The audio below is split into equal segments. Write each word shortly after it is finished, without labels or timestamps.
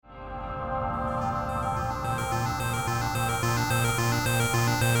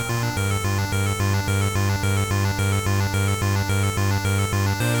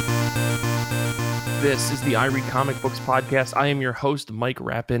This is the I Read Comic Books podcast. I am your host, Mike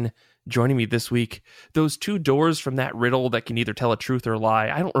Rappin. Joining me this week, those two doors from that riddle that can either tell a truth or a lie.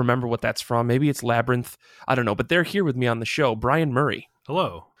 I don't remember what that's from. Maybe it's Labyrinth. I don't know, but they're here with me on the show. Brian Murray.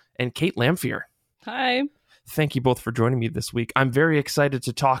 Hello. And Kate Lamphere. Hi. Thank you both for joining me this week. I'm very excited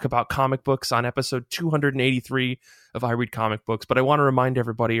to talk about comic books on episode 283 of I Read Comic Books, but I want to remind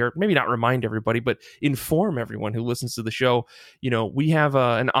everybody, or maybe not remind everybody, but inform everyone who listens to the show. You know, we have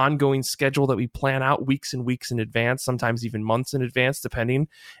an ongoing schedule that we plan out weeks and weeks in advance, sometimes even months in advance, depending.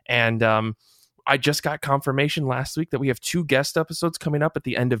 And I just got confirmation last week that we have 2 guest episodes coming up at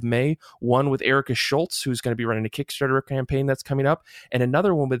the end of May. One with Erica Schultz, who's going to be running a Kickstarter campaign that's coming up, and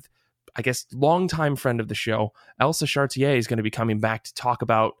another one with, I guess, longtime friend of the show, Elsa Chartier, is going to be coming back to talk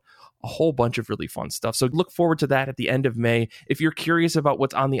about a whole bunch of really fun stuff. So look forward to that at the end of May. If you're curious about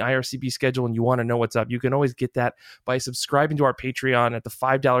what's on the IRCB schedule and you want to know what's up, you can always get that by subscribing to our Patreon at the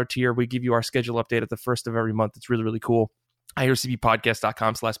 $5 tier. We give you our schedule update at the first of every month. It's really, really cool.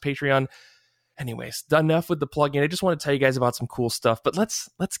 IRCBpodcast.com/Patreon. Anyways, done enough with the plug-in. I just want to tell you guys about some cool stuff, but let's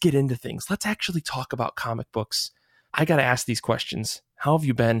get into things. Let's actually talk about comic books. I got to ask these questions. How have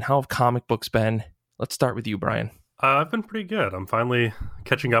you been? How have comic books been? Let's start with you, Brian. I've been pretty good. I'm finally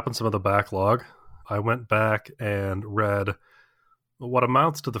catching up on some of the backlog. I went back and read what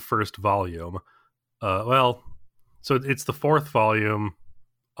amounts to the first volume. So it's the 4th volume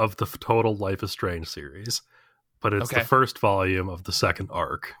of the total Life is Strange series, but it's the first volume of the 2nd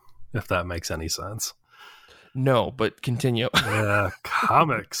arc, if that makes any sense. No, but continue. Yeah,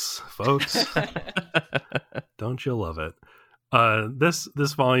 comics, folks. Don't you love it?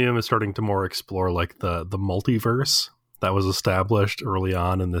 This volume is starting to more explore like the multiverse that was established early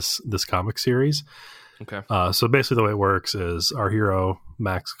on in this comic series. Okay. So basically the way it works is our hero,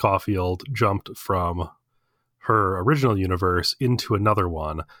 Max Caulfield, jumped from her original universe into another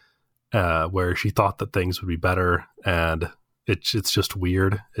one where she thought that things would be better, and it's just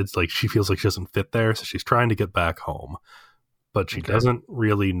weird. It's like she feels like she doesn't fit there, so she's trying to get back home, but she doesn't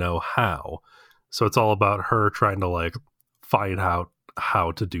really know how. So it's all about her trying to like find out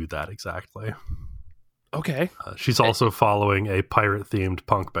how to do that exactly. Okay. She's also following a pirate-themed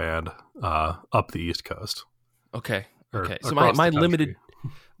punk band up the East Coast. Okay. So my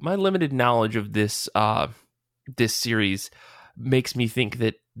limited knowledge of this this series makes me think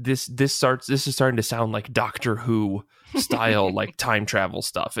that this is starting to sound like Doctor Who style, like time travel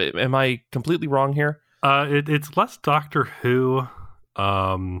stuff. Am I completely wrong here? It's less Doctor Who,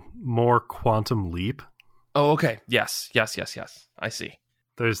 more Quantum Leap. Oh, okay. Yes. I see.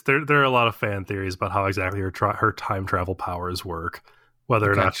 There are a lot of fan theories about how exactly her time travel powers work.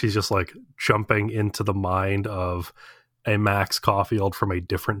 Whether or not she's just like jumping into the mind of a Max Caulfield from a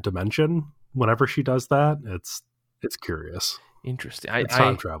different dimension. Whenever she does that, it's curious. Interesting. It's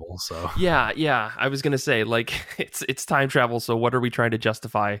time travel, so yeah. I was gonna say, like, it's time travel. So what are we trying to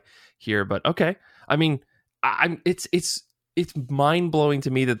justify here? But okay. I mean, it's mind-blowing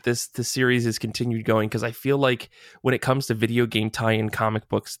to me that the series has continued going, because I feel like when it comes to video game tie-in comic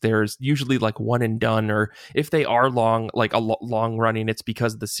books, there's usually like one and done, or if they are long, like long running, it's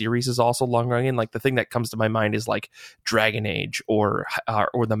because the series is also long running. Like the thing that comes to my mind is like Dragon Age or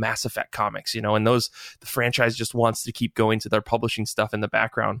the Mass Effect comics, you know, and the franchise just wants to keep going to their publishing stuff in the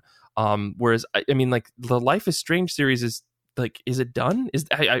background. Whereas I mean, like the Life is Strange series is like, is it done?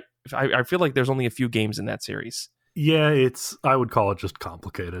 I feel like there's only a few games in that series. Yeah, I would call it just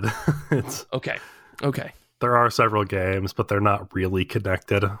complicated. It's okay. There are several games, but they're not really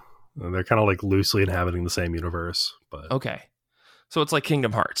connected. They're kind of like loosely inhabiting the same universe. But okay, so it's like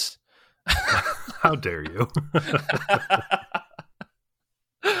Kingdom Hearts. How dare you?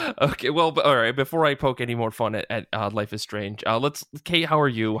 Okay, well, all right. Before I poke any more fun at Life is Strange, Kate, how are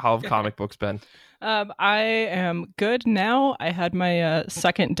you? How have comic books been? I am good now. I had my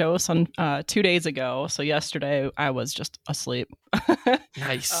second dose on 2 days ago, so yesterday I was just asleep.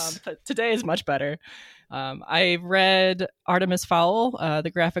 Nice. But today is much better. I read Artemis Fowl,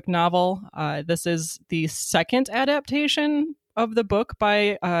 the graphic novel. This is the second adaptation of the book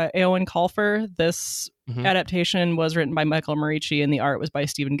by Eowyn Colfer. This adaptation was written by Michael Morici, and the art was by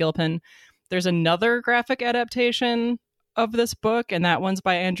Stephen Gilpin. There's another graphic adaptation of this book, and that one's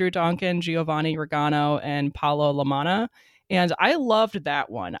by Andrew Donkin, Giovanni Regano, and Paolo Lamanna. And I loved that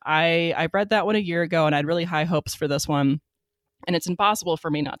one. I read that one a year ago, and I had really high hopes for this one. And it's impossible for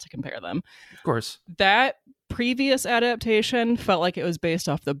me not to compare them. Of course. That previous adaptation felt like it was based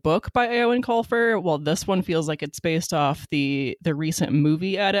off the book by Eowyn Colfer, while this one feels like it's based off the recent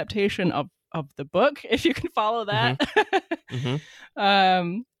movie adaptation of the book, if you can follow that.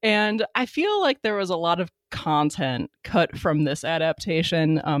 And I feel like there was a lot of content cut from this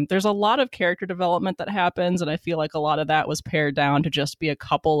adaptation. There's a lot of character development that happens, and I feel like a lot of that was pared down to just be a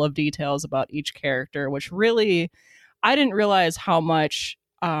couple of details about each character, which really, I didn't realize how much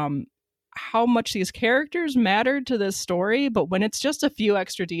these characters mattered to this story. But when it's just a few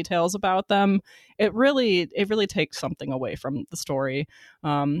extra details about them, it really takes something away from the story.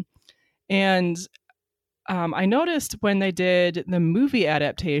 I noticed when they did the movie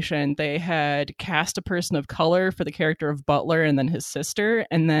adaptation, they had cast a person of color for the character of Butler and then his sister.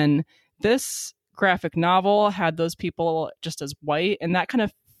 And then this graphic novel had those people just as white. And that kind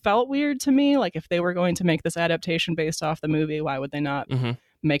of felt weird to me. Like, if they were going to make this adaptation based off the movie, why would they not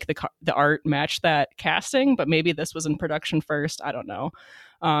make the art match that casting? But maybe this was in production first. I don't know.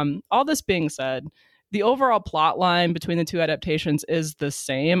 All this being said, the overall plot line between the two adaptations is the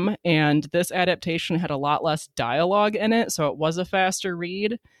same, and this adaptation had a lot less dialogue in it, so it was a faster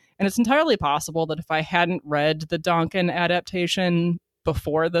read. And it's entirely possible that if I hadn't read the Donkin adaptation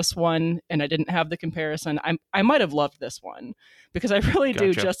before this one and I didn't have the comparison, I might have loved this one, because I really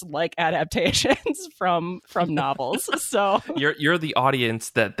do just like adaptations from novels. So you're the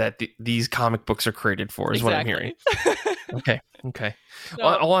audience that these comic books are created for, is exactly what I'm hearing. Okay. So,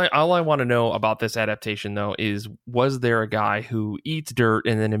 all I want to know about this adaptation, though, is, was there a guy who eats dirt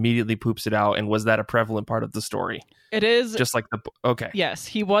and then immediately poops it out, and was that a prevalent part of the story? It is, just like the okay. Yes,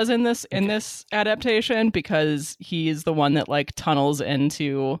 he was in this adaptation, because he's the one that like tunnels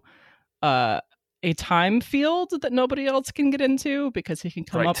into a time field that nobody else can get into, because he can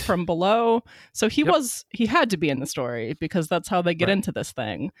come up from below. So he had to be in the story, because that's how they get into this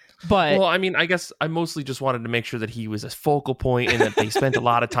thing. But well, I mean, I guess I mostly just wanted to make sure that he was a focal point, and that they spent a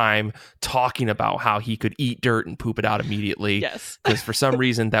lot of time talking about how he could eat dirt and poop it out immediately. Yes. Because for some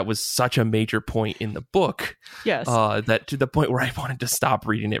reason that was such a major point in the book. Yes. That to the point where I wanted to stop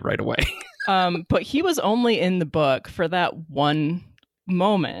reading it right away. But he was only in the book for that one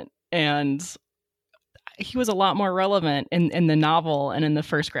moment, and he was a lot more relevant in the novel and in the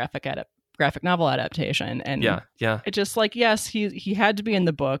first graphic novel adaptation. And it just like, yes, he had to be in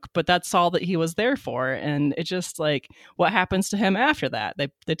the book, but that's all that he was there for. And it just like, what happens to him after that?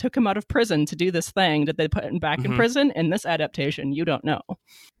 They took him out of prison to do this thing. Did they put him back in prison? In this adaptation, you don't know.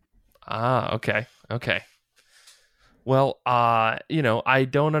 Okay. Well, I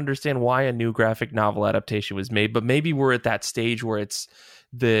don't understand why a new graphic novel adaptation was made, but maybe we're at that stage where it's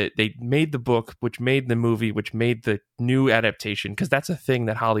they made the book, which made the movie, which made the new adaptation, because that's a thing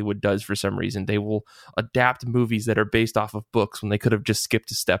that Hollywood does for some reason. They will adapt movies that are based off of books when they could have just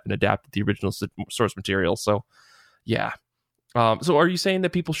skipped a step and adapted the original source material. So, yeah. So are you saying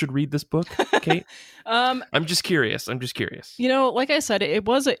that people should read this book, Kate? I'm just curious. Like I said, it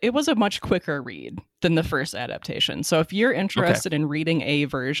was a much quicker read than the first adaptation. So if you're interested in reading a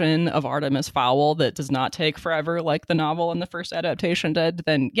version of Artemis Fowl that does not take forever like the novel and the first adaptation did,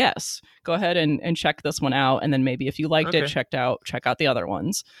 then yes, go ahead and check this one out. And then maybe if you liked it, check out the other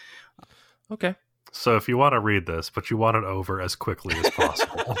ones. Okay. So if you want to read this, but you want it over as quickly as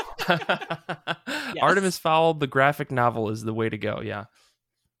possible. Yes. Artemis Fowl, the graphic novel, is the way to go. Yeah.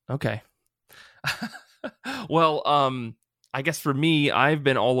 Okay. Well, I guess for me, I've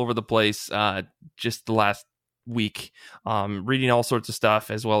been all over the place just the last week, reading all sorts of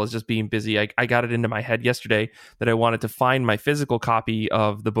stuff, as well as just being busy. I got it into my head yesterday that I wanted to find my physical copy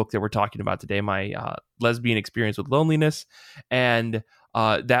of the book that we're talking about today, my lesbian experience with loneliness. And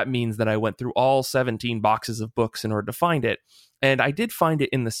that means that I went through all 17 boxes of books in order to find it. And I did find it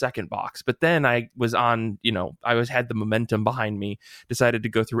in the second box, but then I was had the momentum behind me, decided to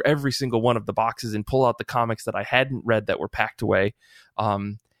go through every single one of the boxes and pull out the comics that I hadn't read that were packed away,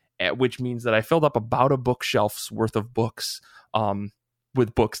 which means that I filled up about a bookshelf's worth of books,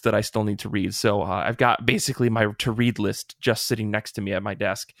 with books that I still need to read. So I've got basically my to-read list just sitting next to me at my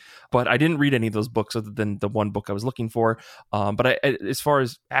desk. But I didn't read any of those books other than the one book I was looking for. But as far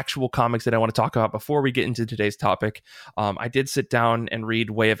as actual comics that I want to talk about before we get into today's topic, I did sit down and read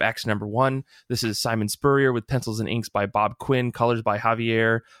Way of X #1. This is Simon Spurrier with pencils and inks by Bob Quinn, colors by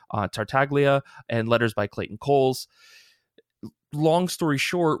Javier Tartaglia, and letters by Clayton Coles. Long story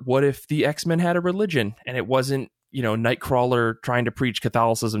short, what if the X-Men had a religion and it wasn't Nightcrawler trying to preach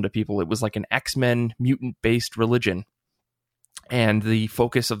Catholicism to people? It was like an X-Men mutant-based religion. And the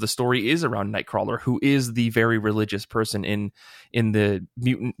focus of the story is around Nightcrawler, who is the very religious person in the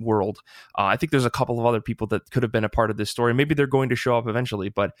mutant world. I think there's a couple of other people that could have been a part of this story. Maybe they're going to show up eventually,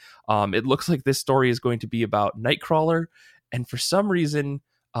 but it looks like this story is going to be about Nightcrawler. And for some reason,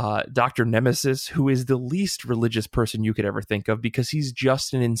 Dr. Nemesis, who is the least religious person you could ever think of, because he's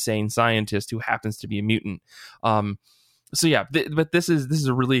just an insane scientist who happens to be a mutant. So yeah, but this is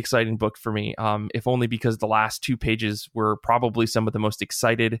a really exciting book for me. If only because the last 2 pages were probably some of the most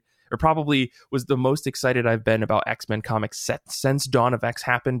excited, or probably was the most excited I've been about X-Men comics since Dawn of X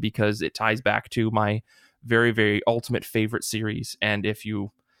happened, because it ties back to my very, very ultimate favorite series. And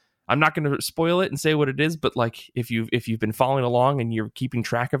I'm not going to spoil it and say what it is, but like if you've been following along and you're keeping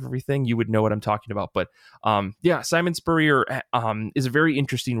track of everything, you would know what I'm talking about. But yeah, Simon Spurrier is a very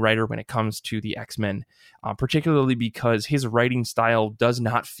interesting writer when it comes to the X-Men, particularly because his writing style does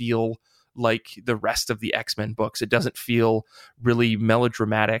not feel like the rest of the X-Men books. It doesn't feel really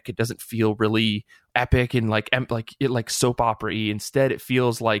melodramatic. It doesn't feel really epic and like soap opera-y. Instead, it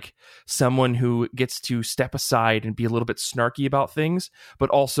feels like someone who gets to step aside and be a little bit snarky about things, but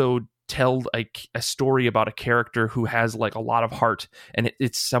also tell like a story about a character who has like a lot of heart, and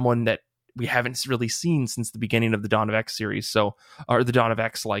it's someone that we haven't really seen since the beginning of the Dawn of X series, or the Dawn of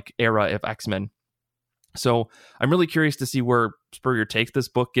X like era of X-Men. So I'm really curious to see where Spurrier takes this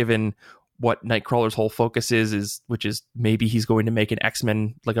book, given what Nightcrawler's whole focus is, which is maybe he's going to make an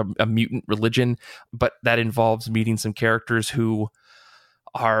X-Men like a mutant religion, but that involves meeting some characters who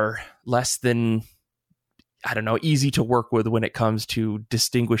are less than, I don't know, easy to work with when it comes to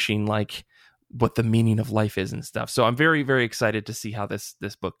distinguishing like what the meaning of life is and stuff. So I'm very, very excited to see how this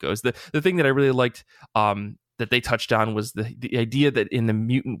book goes. The thing that I really liked that they touched on was the idea that in the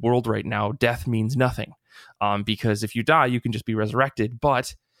mutant world right now, death means nothing, because if you die, you can just be resurrected,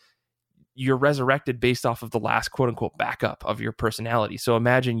 but you're resurrected based off of the last quote unquote backup of your personality. So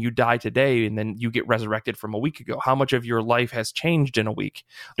imagine you die today and then you get resurrected from a week ago. How much of your life has changed in a week?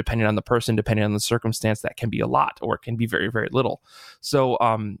 Depending on the person, depending on the circumstance, that can be a lot, or it can be very, very little. So,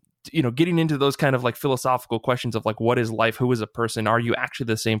 getting into those kind of like philosophical questions of like, what is life? Who is a person? Are you actually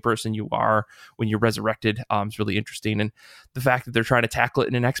the same person you are when you're resurrected? Is really interesting. And the fact that they're trying to tackle it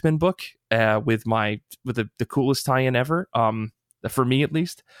in an X-Men book with the coolest tie-in ever, for me at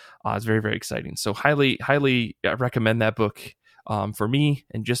least, is very, very exciting. So highly recommend that book for me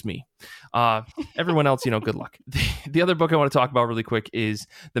and just me. Everyone else, good luck. The other book I want to talk about really quick is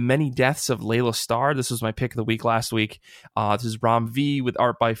The Many Deaths of Layla Starr. This was my pick of the week last week. This is Ram V with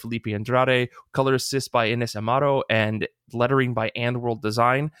art by Felipe Andrade, color assist by Ines Amaro, and lettering by AndWorld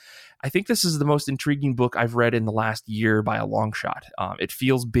Design. I think this is the most intriguing book I've read in the last year by a long shot. It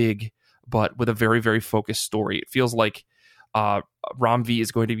feels big, but with a very, very focused story. It feels like Ram V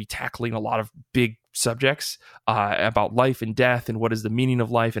is going to be tackling a lot of big subjects about life and death and what is the meaning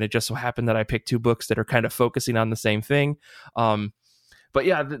of life. And it just so happened that I picked 2 books that are kind of focusing on the same thing. But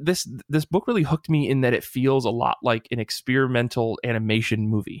yeah, this book really hooked me in that it feels a lot like an experimental animation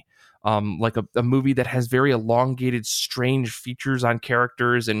movie, like a movie that has very elongated, strange features on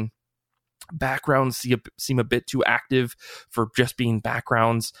characters, and backgrounds seem a bit too active for just being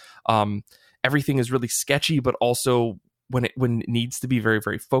backgrounds. Everything is really sketchy, but also when it needs to be very,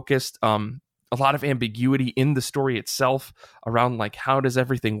 very focused. A lot of ambiguity in the story itself around like, how does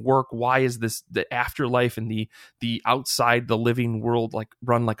everything work? Why is this the afterlife and the outside the living world like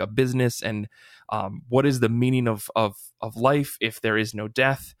run like a business? And what is the meaning of life if there is no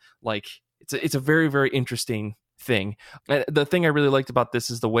death? Like it's a very, very interesting thing. The thing I really liked about this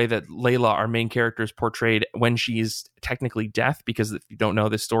is the way that Layla, our main character, is portrayed when she's technically death, because if you don't know,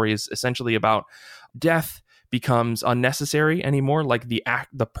 this story is essentially about death becomes unnecessary anymore. Like the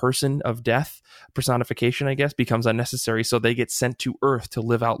person of death, personification, I guess, becomes unnecessary. So they get sent to Earth to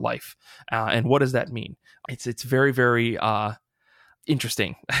live out life. And what does that mean? It's very, very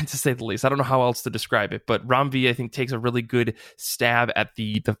interesting, to say the least. I don't know how else to describe it, but Ram V, I think, takes a really good stab at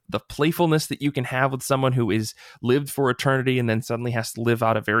the playfulness that you can have with someone who is lived for eternity and then suddenly has to live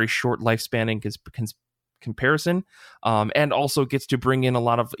out a very short lifespan in comparison, and also gets to bring in a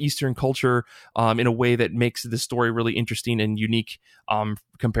lot of Eastern culture in a way that makes the story really interesting and unique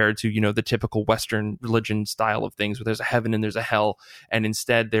compared to the typical Western religion style of things, where there's a heaven and there's a hell, and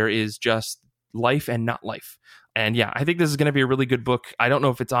instead there is just life and not life. And yeah, I think this is going to be a really good book. I don't know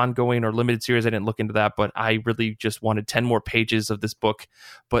if it's ongoing or limited series. I didn't look into that, but I really just wanted 10 more pages of this book.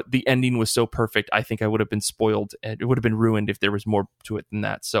 But the ending was so perfect, I think I would have been spoiled, and it would have been ruined if there was more to it than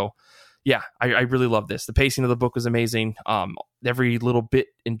that. So yeah, I really love this. The pacing of the book was amazing. Every little bit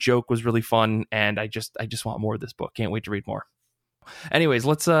and joke was really fun, and I just want more of this book. Can't wait to read more. Anyways,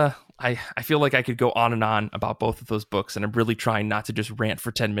 let's I feel like I could go on and on about both of those books, and I'm really trying not to just rant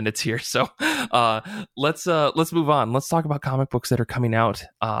for 10 minutes here. So let's move on. Let's talk about comic books that are coming out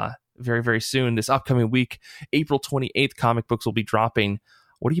very, very soon. This upcoming week, April 28th, comic books will be dropping.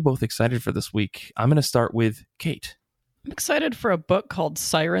 What are you both excited for this week? I'm going to start with Kate. I'm excited for a book called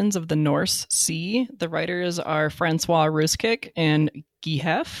Sirens of the North Sea. The writers are Francois Ruskik and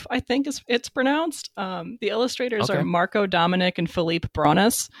Gihef, I think it's pronounced. The illustrators are Marco Dominic and Philippe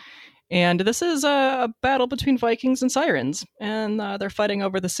Bronis. And this is a battle between Vikings and sirens, and they're fighting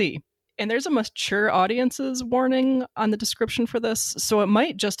over the sea. And there's a mature audiences warning on the description for this, so it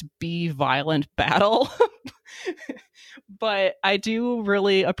might just be violent battle. But I do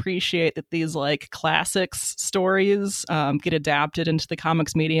really appreciate that these like classics stories get adapted into the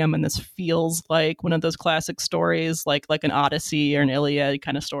comics medium, and this feels like one of those classic stories, like an Odyssey or an Iliad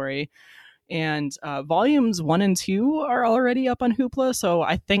kind of story. And volumes 1 and 2 are already up on Hoopla, so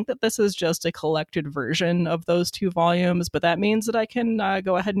I think that this is just a collected version of those 2 volumes, but that means that I can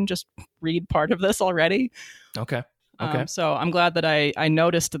go ahead and just read part of this already. Okay. So I'm glad that I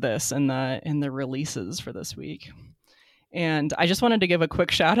noticed this in the releases for this week. And I just wanted to give a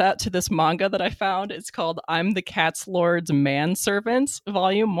quick shout out to this manga that I found. It's called I'm the Cat's Lord's Manservant,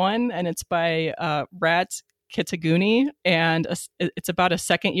 Volume 1, and it's by Rat Kitaguni, and it's about a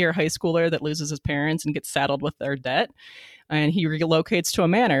second-year high schooler that loses his parents and gets saddled with their debt. And he relocates to a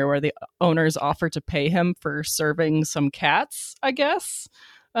manor where the owners offer to pay him for serving some cats, I guess.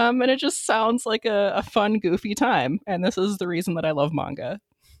 And it just sounds like a fun, goofy time. And this is the reason that I love manga.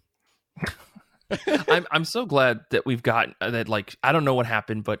 I'm so glad that we've got that. Like, I don't know what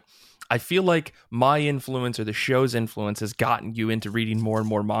happened, but I feel like my influence or the show's influence has gotten you into reading more and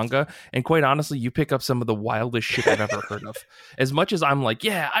more manga. And quite honestly, you pick up some of the wildest shit I've ever heard of. As much as I'm like,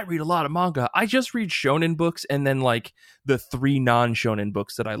 yeah, I read a lot of manga, I just read shonen books and then like the 3 non-shonen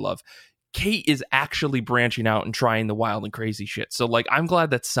books that I love. Kate is actually branching out and trying the wild and crazy shit. So like, I'm glad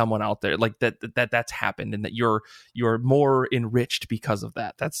that someone out there like that's happened and that you're more enriched because of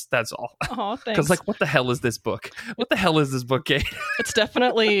that. That's all. Oh, thanks. Because like, what the hell is this book? What the hell is this book, Kate? It's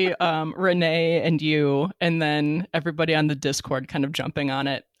definitely Renee and you, and then everybody on the Discord kind of jumping on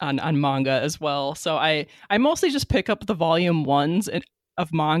it on manga as well. So I mostly just pick up the volume 1s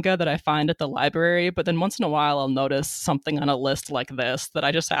of manga that I find at the library, but then once in a while I'll notice something on a list like this that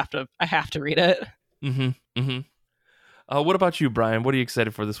I just have to read it. What about you, Brian? What are you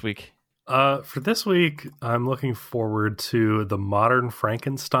excited for this week? For this week, I'm looking forward to the Modern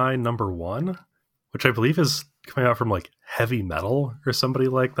Frankenstein #1, which I believe is coming out from like Heavy Metal or somebody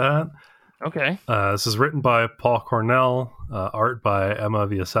like that. Okay. This is written by Paul Cornell, art by Emma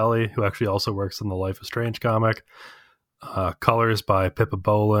Viacelli, who actually also works on the Life is Strange comic. Colors by Pippa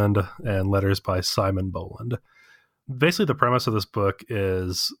Boland and letters by Simon Boland. Basically, the premise of this book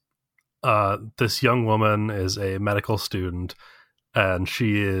is this young woman is a medical student, and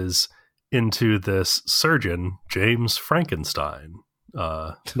she is into this surgeon, James Frankenstein.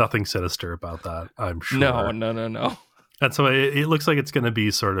 Nothing sinister about that, I'm sure. No. And so it looks like it's going to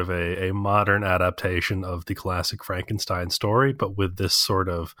be sort of a modern adaptation of the classic Frankenstein story, but with this sort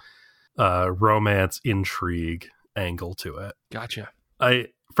of romance intrigue angle to it. Gotcha.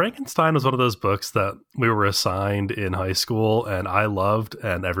 Frankenstein was one of those books that we were assigned in high school and I loved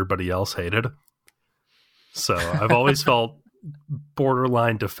and everybody else hated. So I've always felt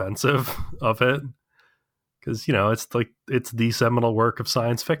borderline defensive of it because, you know, it's the seminal work of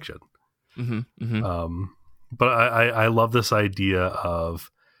science fiction. But I love this idea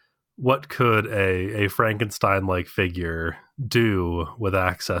of what could a Frankenstein-like figure do with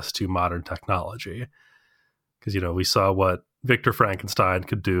access to modern technology. Because, you know, we saw what Victor Frankenstein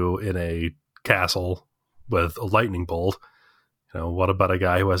could do in a castle with a lightning bolt. You know, what about a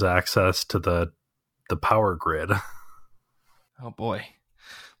guy who has access to the power grid? Oh, boy.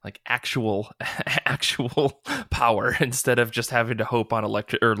 Like actual power instead of just having to hope on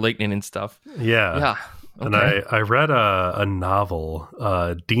electric or lightning and stuff. Yeah. Okay. And I read a novel.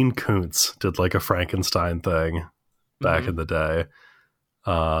 Dean Koontz did like a Frankenstein thing back in the day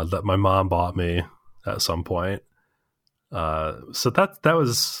that my mom bought me at some point. So that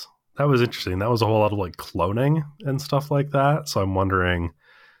was interesting. That was a whole lot of like cloning and stuff like that. So I'm wondering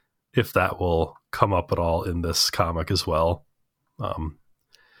if that will come up at all in this comic as well. Yeah,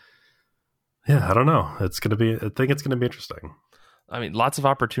 I don't know. I think it's gonna be interesting. I mean, lots of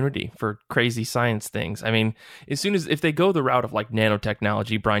opportunity for crazy science things. I mean, if they go the route of like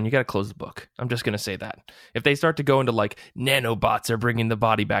nanotechnology, Brian, you got to close the book. I'm just going to say that. If they start to go into like nanobots are bringing the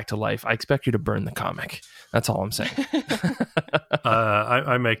body back to life, I expect you to burn the comic. That's all I'm saying.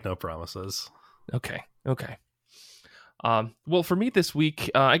 I make no promises. Okay. Well, for me this week,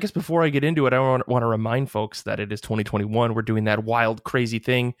 I guess before I get into it, I want to remind folks that it is 2021. We're doing that wild, crazy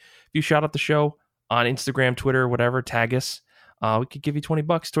thing. If you shout out the show on Instagram, Twitter, whatever, tag us. We could give you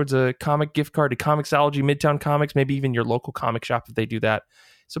 $20 towards a comic gift card to Comixology, Midtown Comics, maybe even your local comic shop if they do that.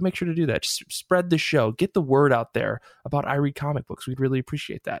 So make sure to do that. Just spread the show. Get the word out there about I Read Comic Books. We'd really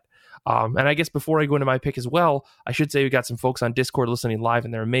appreciate that. And I guess before I go into my pick as well, I should say we got some folks on Discord listening live,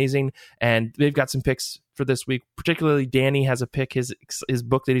 and they're amazing. And they've got some picks for this week. Particularly, Danny has a pick. His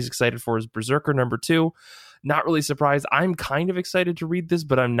book that he's excited for is Berserker #2. Not really surprised. I'm kind of excited to read this,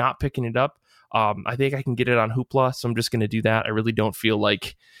 but I'm not picking it up. I think I can get it on Hoopla, so I'm just going to do that. I really don't feel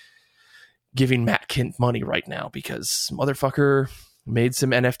like giving Matt Kint money right now because motherfucker made some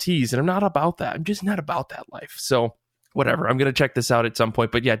NFTs, and I'm not about that. I'm just not about that life. So whatever. I'm going to check this out at some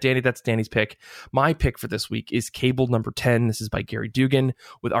point. But yeah, Danny, that's Danny's pick. My pick for this week is Cable #10. This is by Gary Dugan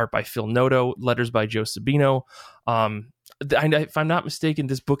with art by Phil Noto, letters by Joe Sabino. If I'm not mistaken,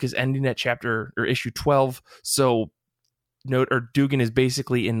 this book is ending at chapter or issue 12. So Dugan is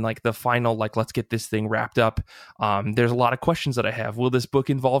basically in like the final, like, let's get this thing wrapped up. There's a lot of questions that I have. Will this book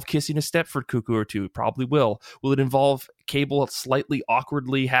involve kissing a Stepford cuckoo or two? It probably will. Will it involve Cable slightly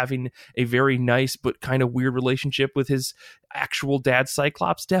awkwardly having a very nice but kind of weird relationship with his actual dad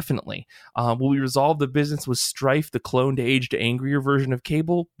Cyclops? Definitely. Will we resolve the business with Strife, the cloned, aged, angrier version of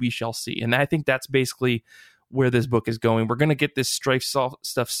Cable? We shall see. And I think that's basically where this book is going. We're going to get this Strife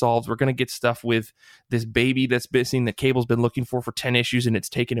stuff solved. We're going to get stuff with this baby that's missing that Cable's been looking for 10 issues, and it's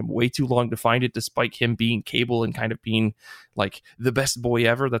taken him way too long to find it, despite him being Cable and kind of being like the best boy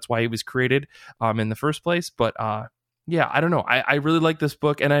ever. That's why he was created in the first place. But yeah, I don't know. I really like this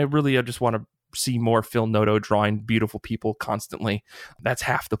book, and I just want to see more Phil Noto drawing beautiful people constantly. That's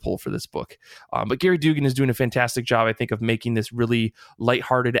half the pull for this book. But Gary Dugan is doing a fantastic job, I think, of making this really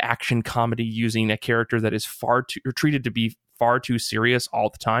lighthearted action comedy using a character that is treated to be far too serious all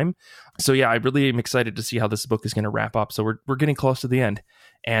the time. So yeah, I really am excited to see how this book is going to wrap up. So we're getting close to the end,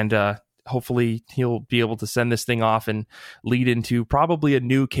 and hopefully he'll be able to send this thing off and lead into probably a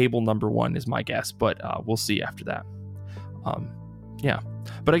new Cable #1 is my guess, but we'll see after that. Yeah.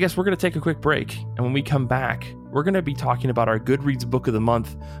 But I guess we're going to take a quick break, and when we come back, we're going to be talking about our Goodreads book of the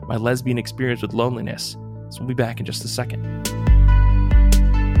month, My Lesbian Experience with Loneliness. So we'll be back in just a second.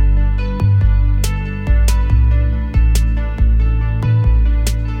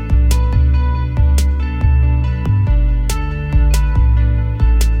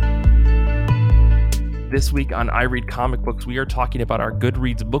 This week on I Read Comic Books, we are talking about our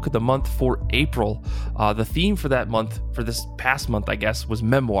Goodreads book of the month for April. The theme for that month, for this past month, I guess, was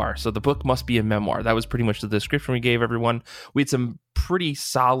memoir. So the book must be a memoir. That was pretty much the description we gave everyone. We had some pretty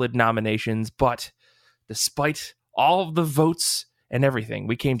solid nominations, but despite all of the votes and everything,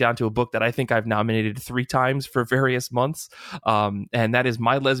 we came down to a book that I think I've nominated 3 times for various months, and that is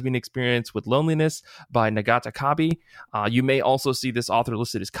My Lesbian Experience with Loneliness by Nagata Kabi. You may also see this author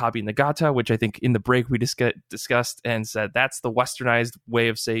listed as Kabi Nagata, which I think in the break we discussed and said that's the westernized way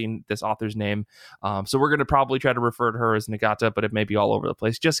of saying this author's name. So we're going to probably try to refer to her as Nagata, but it may be all over the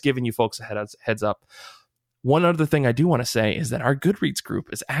place. Just giving you folks a heads up. One other thing I do want to say is that our Goodreads group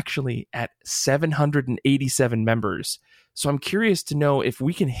is actually at 787 members. So I'm curious to know if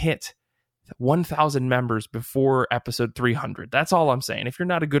we can hit 1,000 members before episode 300. That's all I'm saying. If you're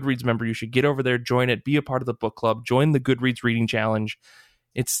not a Goodreads member, you should get over there, join it, be a part of the book club, join the Goodreads reading challenge.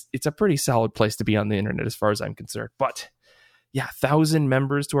 It's a pretty solid place to be on the internet as far as I'm concerned. But yeah, 1,000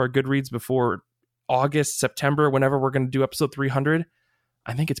 members to our Goodreads before August, September, whenever we're going to do episode 300.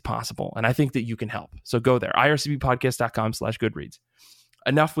 I think it's possible, and I think that you can help. So go there, ircbpodcast.com/Goodreads.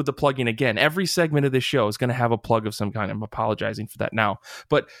 Enough with the plugging again. Every segment of this show is going to have a plug of some kind. I'm apologizing for that now.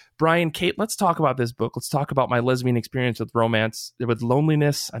 But Brian, Kate, let's talk about this book. Let's talk about My Lesbian Experience with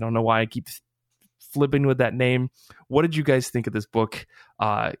Loneliness. I don't know why I keep flipping with that name. What did you guys think of this book?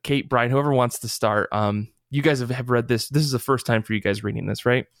 Kate, Brian, whoever wants to start. You guys have read this. This is the first time for you guys reading this,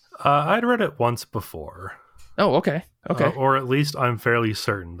 right? I'd read it once before. Oh, okay. Or at least I'm fairly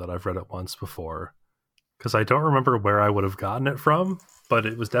certain that I've read it once before, because I don't remember where I would have gotten it from, but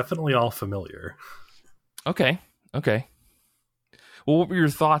it was definitely all familiar. Okay. Well, what were your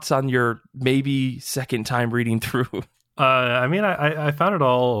thoughts on your maybe second time reading through? I mean, I found it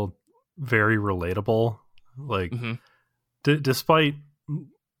all very relatable. Like, despite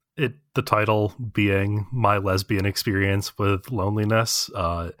the title being My Lesbian Experience with Loneliness,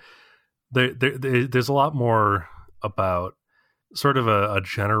 there's a lot more about sort of a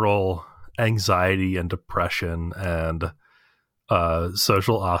general anxiety and depression and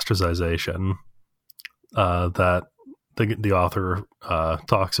social ostracization that the author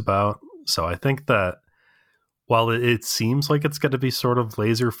talks about. So I think that while it seems like it's going to be sort of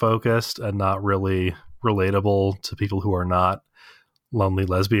laser focused and not really relatable to people who are not lonely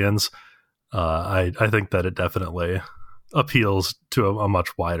lesbians, I think that it definitely appeals to a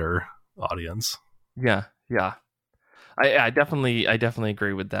much wider audience. Yeah. I definitely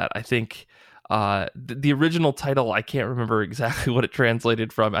agree with that. I think the original title, I can't remember exactly what it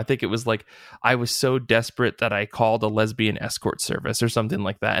translated from. I think it was like, I was so desperate that I called a lesbian escort service or something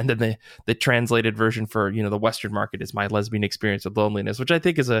like that. And then the translated version for, the Western market is My Lesbian Experience with Loneliness, which I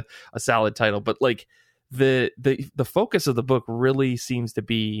think is a solid title. But like the focus of the book really seems to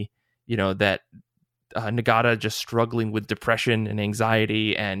be, that Nagata just struggling with depression and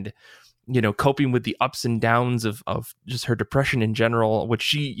anxiety and coping with the ups and downs of just her depression in general, which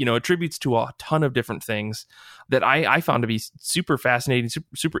she, attributes to a ton of different things that I found to be super fascinating,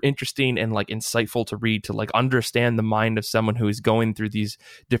 super interesting, and like insightful to read, to like understand the mind of someone who is going through these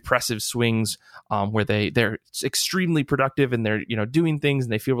depressive swings, where they're extremely productive and they're, doing things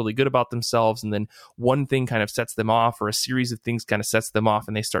and they feel really good about themselves. And then one thing kind of sets them off, or a series of things kind of sets them off,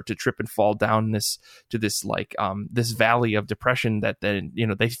 and they start to trip and fall down this valley of depression that then,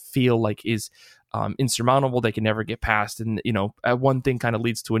 they feel like is insurmountable, they can never get past, and one thing kind of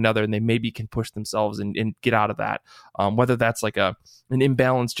leads to another, and they maybe can push themselves and get out of that, whether that's like an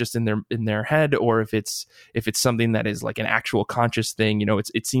imbalance just in their head, or if it's something that is like an actual conscious thing.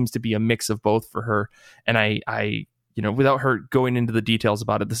 It seems to be a mix of both for her. And I without her going into the details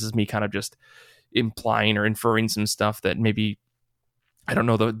about it, this is me kind of just implying or inferring some stuff that maybe I don't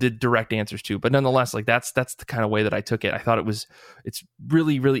know the direct answers to, but nonetheless, like that's the kind of way that I took it. I thought it's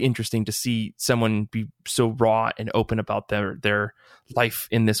really, really interesting to see someone be so raw and open about their life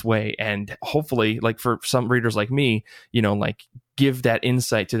in this way. And hopefully, like for some readers like me, like give that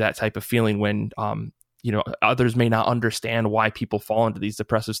insight to that type of feeling when, others may not understand why people fall into these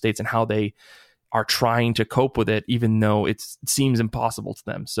depressive states and how they are trying to cope with it, even though it seems impossible to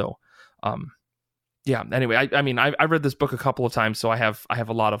them. So, yeah. Anyway, I read this book a couple of times, so I have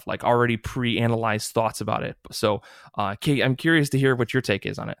a lot of like already pre-analyzed thoughts about it. So, Kate, I'm curious to hear what your take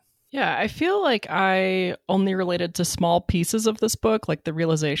is on it. Yeah, I feel like I only related to small pieces of this book, like the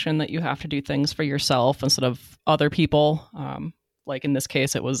realization that you have to do things for yourself instead of other people. Like in this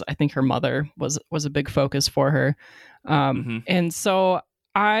case, it was, I think her mother was a big focus for her. And so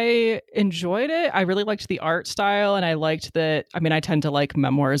I enjoyed it. I really liked the art style, and I liked that. I mean, I tend to like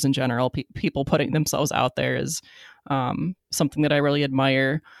memoirs in general. People putting themselves out there is something that I really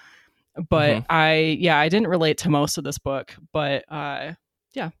admire. But I didn't relate to most of this book, but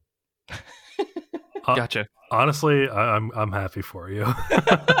yeah. Gotcha. Honestly, I'm happy for you.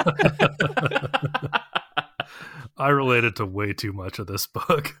 I related to way too much of this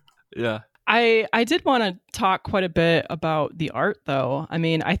book. Yeah. I did want to talk quite a bit about the art, though. I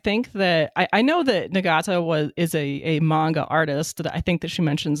mean, I think that I know that Nagata is a manga artist. That I think that she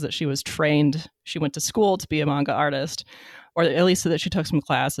mentions that she was trained. She went to school to be a manga artist, or at least that she took some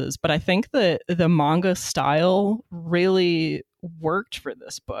classes. But I think that the manga style really worked for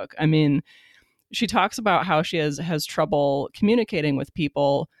this book. I mean, she talks about how she has trouble communicating with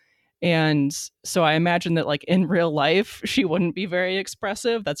people. And so I imagine that like in real life, she wouldn't be very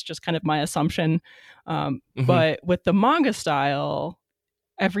expressive. That's just kind of my assumption. But with the manga style,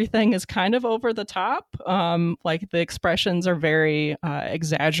 everything is kind of over the top. Like the expressions are very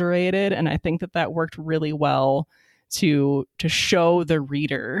exaggerated. And I think that worked really well to show the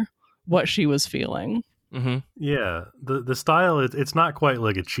reader what she was feeling. Yeah, the style, it's not quite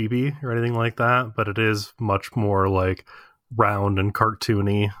like a chibi or anything like that, but it is much more like round and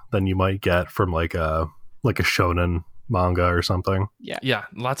cartoony than you might get from like a shonen manga or something. Yeah,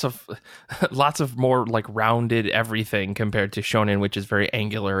 lots of more like rounded everything compared to shonen, which is very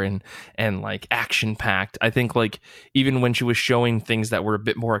angular and like action packed. I think like even when she was showing things that were a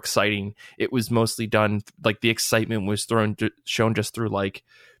bit more exciting, it was mostly done like the excitement was shown just through like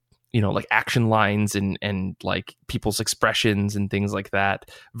like action lines and like people's expressions and things like that,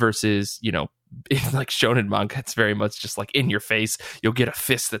 versus in like shonen manga, it's very much just like in your face. You'll get a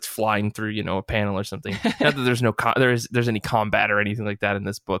fist that's flying through a panel or something. Not that there's any combat or anything like that in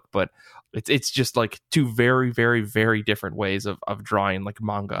this book, but it's just like two very, very, very different ways of drawing like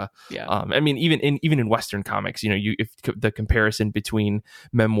manga. Yeah. I mean, even in Western comics, if the comparison between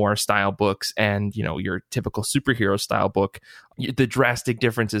memoir style books and your typical superhero style book, the drastic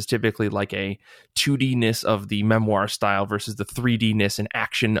difference is typically like a 2D-ness of the memoir style versus the 3D-ness and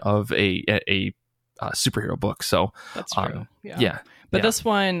action of a superhero book. So that's true. Yeah. But this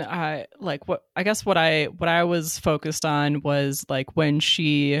one, like what I was focused on was like when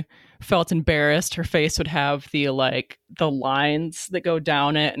she felt embarrassed, her face would have the lines that go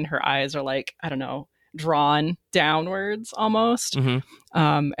down it, and her eyes are like, I don't know, drawn downwards almost.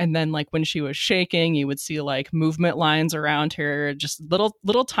 And then like when she was shaking, you would see like movement lines around her, just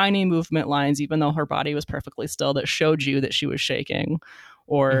little tiny movement lines, even though her body was perfectly still, that showed you that she was shaking.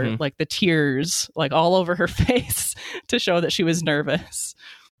 or like the tears like all over her face to show that she was nervous.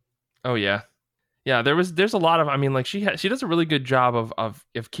 Oh yeah. Yeah, there's a lot of, I mean, like she does a really good job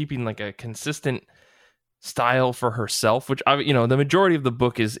of keeping like a consistent style for herself, which the majority of the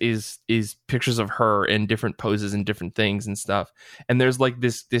book is pictures of her in different poses and different things and stuff. And there's like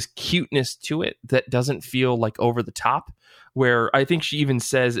this cuteness to it that doesn't feel like over the top, where I think she even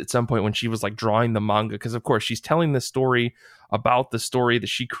says at some point when she was like drawing the manga, because of course she's telling the story about the story that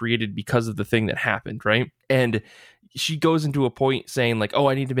she created because of the thing that happened, right? And she goes into a point saying like, oh,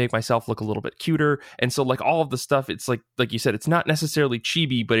 I need to make myself look a little bit cuter. And so like all of the stuff, it's like you said, it's not necessarily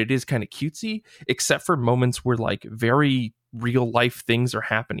chibi, but it is kind of cutesy, except for moments where like very real life things are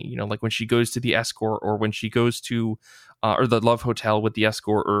happening, like when she goes to the escort, or when she goes to or the love hotel with the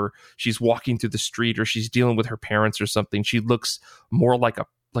escort, or she's walking through the street, or she's dealing with her parents or something. She looks more like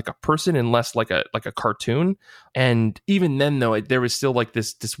a person and less like a cartoon. And even then though, there was still like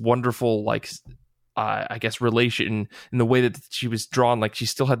this wonderful like I guess relation in the way that she was drawn. Like she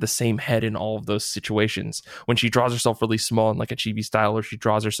still had the same head in all of those situations. When she draws herself really small in like a chibi style, or she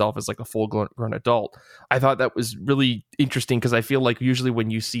draws herself as like a full grown adult, I thought that was really interesting, because I feel like usually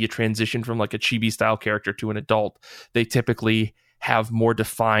when you see a transition from like a chibi style character to an adult, they typically have more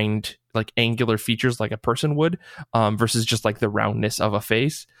defined like angular features like a person would, versus just like the roundness of a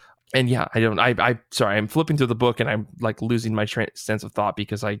face. And yeah, sorry, I'm flipping through the book and I'm like losing my sense of thought,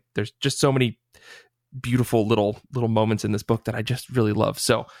 because there's just so many beautiful little moments in this book that I just really love.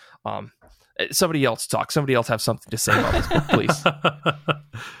 So somebody else talk. Somebody else have something to say about this book, please.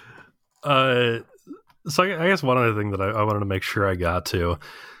 So I guess one other thing that I wanted to make sure I got to,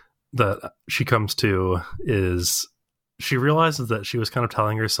 that she comes to, is she realizes that she was kind of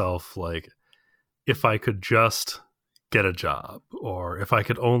telling herself, like, if I could just get a job, or if I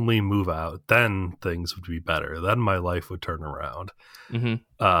could only move out, then things would be better. Then my life would turn around. And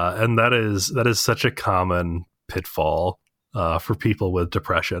that is such a common pitfall for people with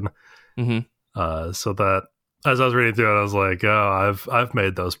depression. So that as I was reading through it, I was like, oh, I've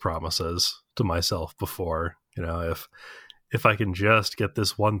made those promises to myself before. If I can just get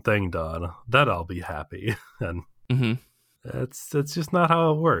this one thing done, then I'll be happy. And that's just not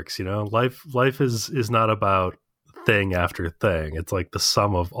how it works. Life is not about thing after thing. It's like the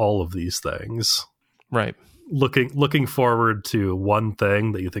sum of all of these things, right? Looking forward to one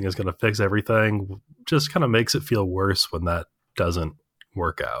thing that you think is going to fix everything just kind of makes it feel worse when that doesn't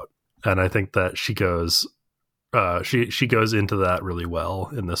work out. And I think that she goes into that really well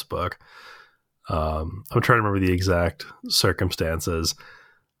in this book. I'm trying to remember the exact circumstances,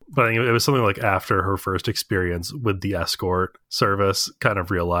 but I think it was something like after her first experience with the escort service, kind of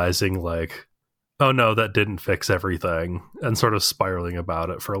realizing like, oh no, that didn't fix everything, and sort of spiraling about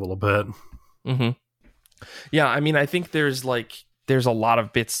it for a little bit. Yeah, I mean, I think there's a lot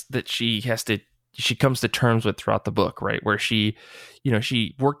of bits that she comes to terms with throughout the book, right? Where she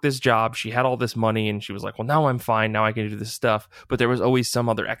worked this job, she had all this money, and she was like, well, now I'm fine, now I can do this stuff. But there was always some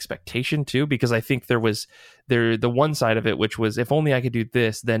other expectation too, because I think there was the one side of it, which was, if only I could do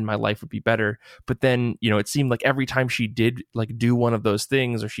this, then my life would be better. But then, it seemed like every time she did like do one of those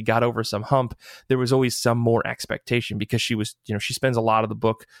things, or she got over some hump, there was always some more expectation, because she was, she spends a lot of the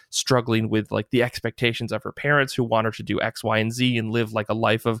book struggling with like the expectations of her parents, who want her to do X, Y, and Z and live like a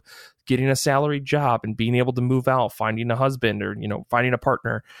life of getting a salaried job and being able to move out, finding a husband, or, finding a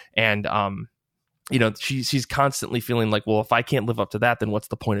partner. And, she's constantly feeling like, well, if I can't live up to that, then what's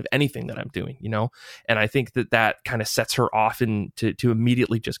the point of anything that I'm doing, And I think that kind of sets her off to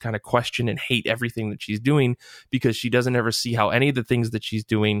immediately just kind of question and hate everything that she's doing, because she doesn't ever see how any of the things that she's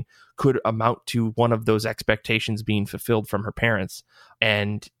doing could amount to one of those expectations being fulfilled from her parents.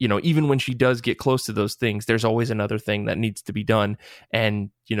 And, even when she does get close to those things, there's always another thing that needs to be done. And,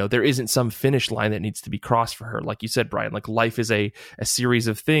 there isn't some finish line that needs to be crossed for her. Like you said, Brian, like life is a series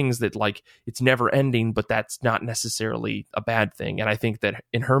of things that like it's never ending, but that's not necessarily a bad thing. And I think that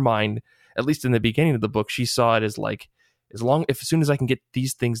in her mind, at least in the beginning of the book, she saw it as like, as soon as I can get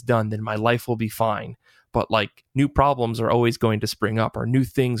these things done, then my life will be fine. But like new problems are always going to spring up, or new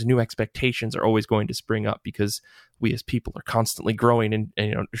things, new expectations are always going to spring up, because we as people are constantly growing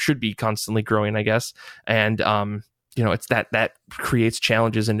and should be constantly growing, I guess. And, it's that creates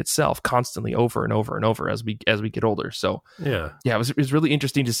challenges in itself constantly, over and over and over as we get older. So yeah, it was really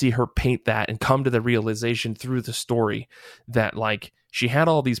interesting to see her paint that and come to the realization through the story that like she had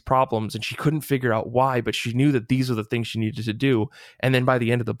all these problems and she couldn't figure out why, but she knew that these are the things she needed to do. And then by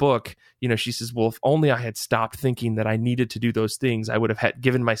the end of the book, she says, well, if only I had stopped thinking that I needed to do those things, I would have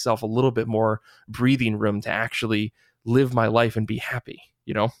given myself a little bit more breathing room to actually live my life and be happy.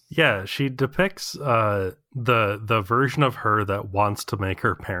 you know? Yeah, she depicts the version of her that wants to make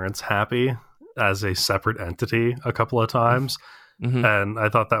her parents happy as a separate entity a couple of times. Mm-hmm. And I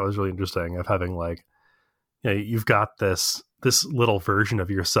thought that was really interesting, of having like, you know, you've got this little version of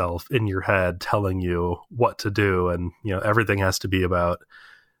yourself in your head telling you what to do, and you know, everything has to be about,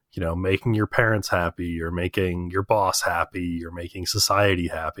 you know, making your parents happy, or making your boss happy, or making society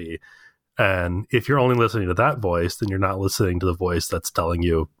happy. And if you're only listening to that voice, then you're not listening to the voice that's telling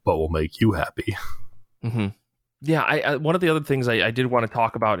you what will make you happy. Mm-hmm. Yeah, I one of the other things I did want to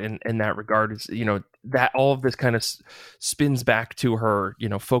talk about in that regard is, you know, that all of this kind of spins back to her, you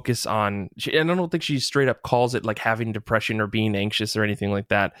know, focus on, and I don't think she straight up calls it like having depression or being anxious or anything like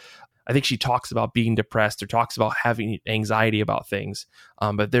that. I think she talks about being depressed or talks about having anxiety about things.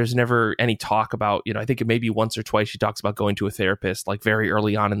 But there's never any talk about, you know, I think maybe once or twice she talks about going to a therapist, like very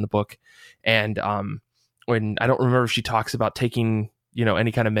early on in the book. And when I don't remember if she talks about taking, you know,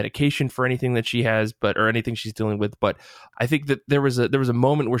 any kind of medication for anything that she has, or anything she's dealing with. But I think that there was a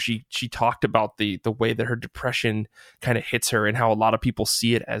moment where she talked about the way that her depression kind of hits her, and how a lot of people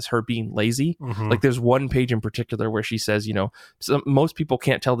see it as her being lazy. Mm-hmm. Like there's one page in particular where she says, you know, most people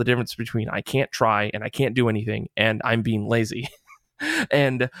can't tell the difference between I can't try and I can't do anything and I'm being lazy.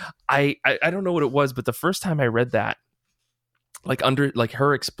 And I don't know what it was, but the first time I read that, like under like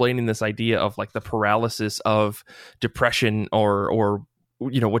her explaining this idea of like the paralysis of depression, or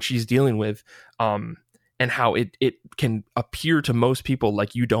you know, what she's dealing with, and how it can appear to most people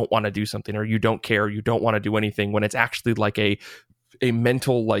like you don't want to do something, or you don't care, you don't want to do anything, when it's actually like a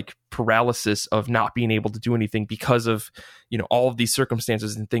mental like paralysis of not being able to do anything because of, you know, all of these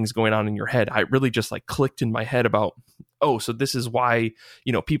circumstances and things going on in your head. I really just like clicked in my head about, oh, so this is why,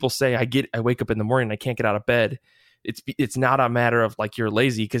 you know, people say I wake up in the morning and I can't get out of bed. It's not a matter of like you're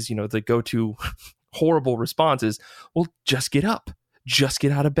lazy, because, you know, the go-to horrible response is, well, just get up, just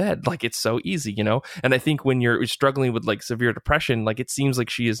get out of bed. Like, it's so easy, you know? And I think when you're struggling with like severe depression, like it seems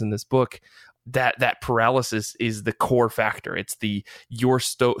like she is in this book, that paralysis is the core factor. It's you're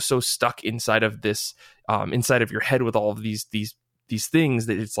so stuck inside of this, inside of your head with all of these things,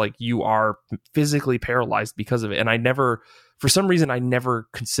 that it's like you are physically paralyzed because of it. And for some reason, I never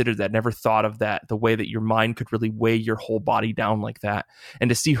considered that, never thought of that, the way that your mind could really weigh your whole body down like that. And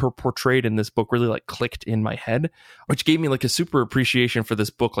to see her portrayed in this book really like clicked in my head, which gave me like a super appreciation for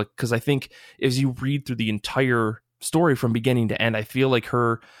this book. Like, because I think as you read through the entire story from beginning to end, I feel like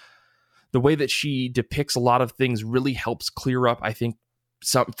the way that she depicts a lot of things really helps clear up, I think,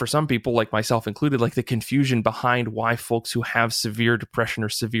 for some people, like myself included, like the confusion behind why folks who have severe depression or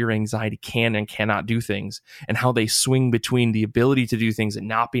severe anxiety can and cannot do things, and how they swing between the ability to do things and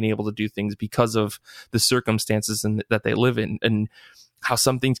not being able to do things because of the circumstances that they live in, and how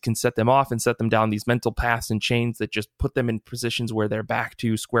some things can set them off and set them down these mental paths and chains that just put them in positions where they're back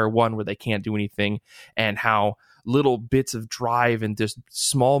to square one, where they can't do anything, and how little bits of drive and just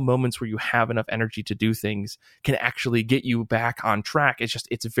small moments where you have enough energy to do things can actually get you back on track.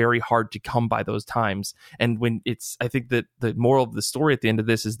 It's very hard to come by those times. And I think that the moral of the story at the end of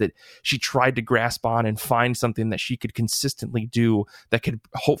this is that she tried to grasp on and find something that she could consistently do that could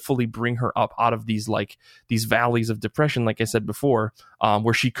hopefully bring her up out of these valleys of depression, like I said before,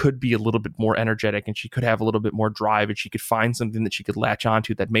 where she could be a little bit more energetic, and she could have a little bit more drive, and she could find something that she could latch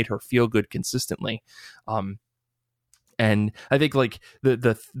onto that made her feel good consistently. And I think like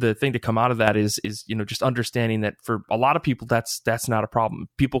the thing to come out of that is, you know, just understanding that for a lot of people, that's not a problem.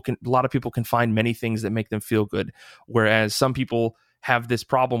 A lot of people can find many things that make them feel good. Whereas some people have this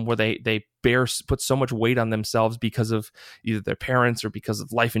problem where they put so much weight on themselves because of either their parents or because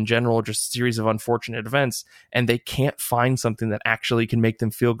of life in general, or just a series of unfortunate events, and they can't find something that actually can make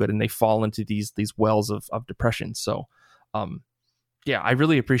them feel good, and they fall into these wells of depression. So, yeah, I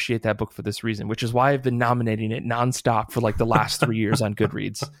really appreciate that book for this reason, which is why I've been nominating it nonstop for like the last 3 years on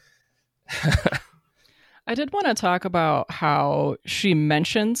Goodreads. I did want to talk about how she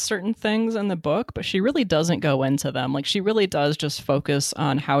mentions certain things in the book, but she really doesn't go into them. Like, she really does just focus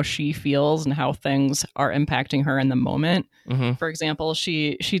on how she feels and how things are impacting her in the moment. Mm-hmm. For example,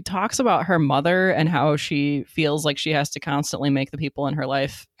 she talks about her mother and how she feels like she has to constantly make the people in her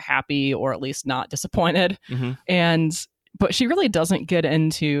life happy, or at least not disappointed. Mm-hmm. But she really doesn't get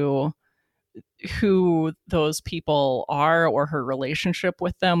into who those people are or her relationship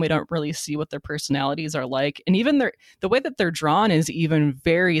with them. We don't really see what their personalities are like. And even the way that they're drawn is even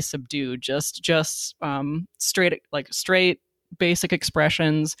very subdued, just straight basic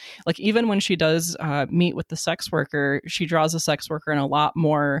expressions. Like, even when she does meet with the sex worker, she draws a sex worker in a lot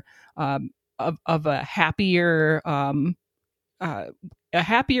more of a happier a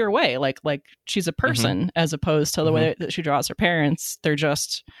happier way, like she's a person, as opposed to the way that she draws her parents. They're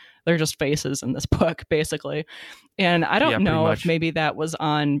just faces in this book, basically. And I don't know if maybe that was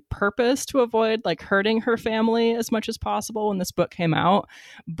on purpose to avoid like hurting her family as much as possible when this book came out,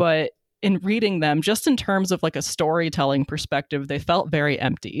 but in reading them, just in terms of like a storytelling perspective, they felt very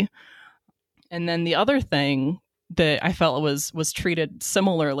empty. And then the other thing that I felt was treated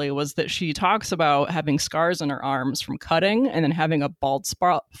similarly was that she talks about having scars on her arms from cutting and then having a bald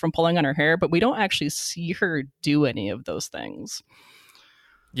spot from pulling on her hair, but we don't actually see her do any of those things.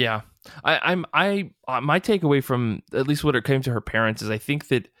 Yeah. My takeaway from at least what it came to her parents is I think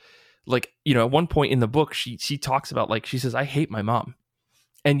that, like, you know, at one point in the book, she talks about, like, she says, I hate my mom.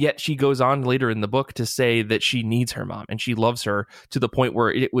 And yet she goes on later in the book to say that she needs her mom and she loves her to the point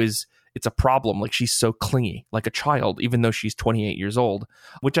where it's a problem. Like, she's so clingy, like a child, even though she's 28 years old,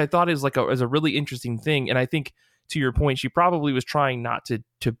 which I thought is a really interesting thing. And I think, to your point, she probably was trying not to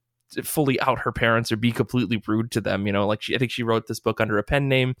fully out her parents or be completely rude to them. You know, like I think she wrote this book under a pen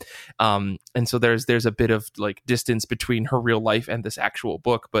name. And so there's a bit of like distance between her real life and this actual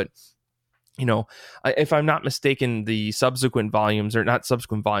book. But, you know, if I'm not mistaken, the subsequent volumes, or not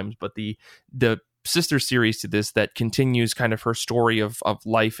subsequent volumes, but the sister series to this that continues kind of her story of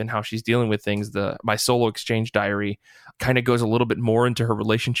life and how she's dealing with things, My Solo Exchange Diary, kind of goes a little bit more into her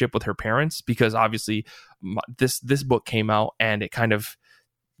relationship with her parents, because obviously this book came out and it kind of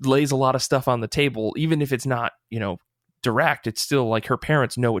lays a lot of stuff on the table, even if it's not, you know, direct. It's still like her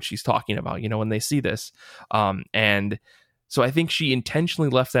parents know what she's talking about, you know, when they see this. And so I think she intentionally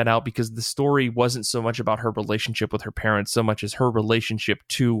left that out because the story wasn't so much about her relationship with her parents so much as her relationship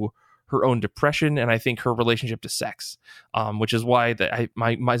to her own depression, and I think her relationship to sex, which is why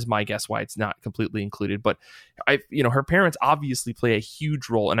my guess why it's not completely included. But her parents obviously play a huge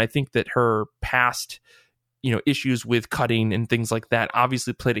role, and I think that her past, you know, issues with cutting and things like that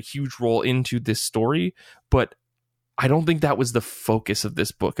obviously played a huge role into this story. But I don't think that was the focus of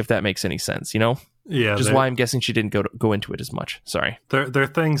this book, if that makes any sense, you know? Yeah. Which is why I'm guessing she didn't go into it as much. Sorry. There are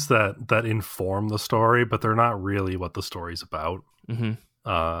things that inform the story, but they're not really what the story's about. Mm-hmm.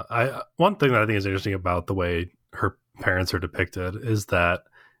 One thing that I think is interesting about the way her parents are depicted is that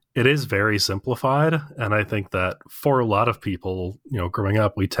it is very simplified. And I think that for a lot of people, you know, growing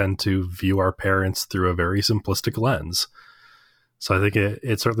up, we tend to view our parents through a very simplistic lens. So I think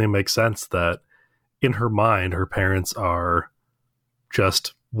it certainly makes sense that in her mind, her parents are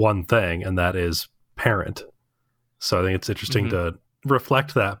just one thing, and that is parent. So I think it's interesting to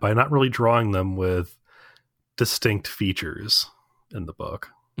reflect that by not really drawing them with distinct features in the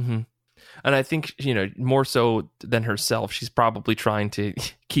book. Mm-hmm. And I think, you know, more so than herself, she's probably trying to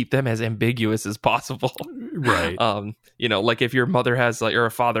keep them as ambiguous as possible. Right. You know, like if your mother has like, or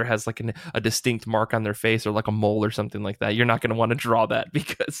a father has like a distinct mark on their face or like a mole or something like that, you're not going to want to draw that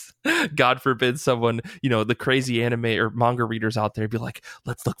because God forbid someone, you know, the crazy anime or manga readers out there be like,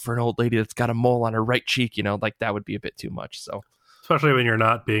 let's look for an old lady that's got a mole on her right cheek, you know, like that would be a bit too much. So, especially when you're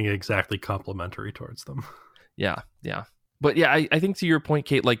not being exactly complimentary towards them. Yeah. Yeah. But yeah, I think to your point,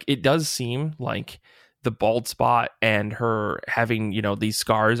 Kate, like it does seem like the bald spot and her having, you know, these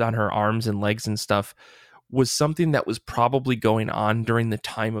scars on her arms and legs and stuff was something that was probably going on during the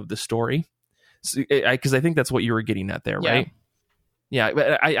time of the story. Because I think that's what you were getting at there, right? Yeah,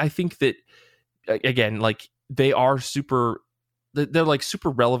 but I think that, again, like they're like super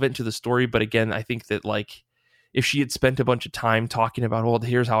relevant to the story. But again, I think that like if she had spent a bunch of time talking about, well,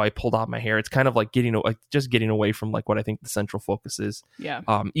 here's how I pulled out my hair, it's kind of like getting away from like what I think the central focus is. Yeah.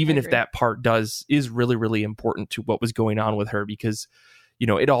 Even if that part is really, really important to what was going on with her, because, you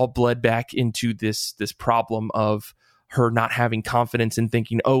know, it all bled back into this problem of her not having confidence in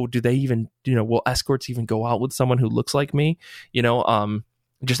thinking, oh, do they even, you know, will escorts even go out with someone who looks like me? You know,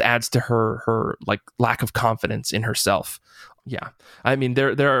 just adds to her like lack of confidence in herself. Yeah. I mean,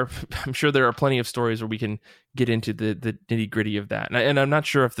 I'm sure there are plenty of stories where we can get into the nitty gritty of that. And I'm not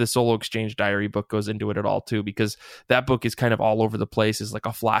sure if the Solo Exchange Diary book goes into it at all too, because that book is kind of all over the place, is like a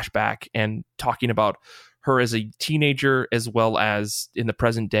flashback and talking about her as a teenager as well as in the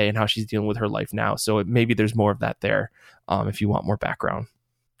present day and how she's dealing with her life now. So maybe there's more of that there if you want more background.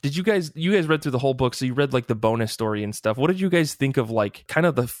 Did you guys read through the whole book, so you read like the bonus story and stuff. What did you guys think of like kind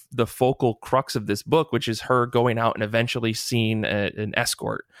of the focal crux of this book, which is her going out and eventually seeing an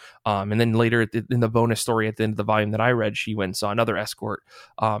escort, and then later in the bonus story at the end of the volume that I read, she went and saw another escort.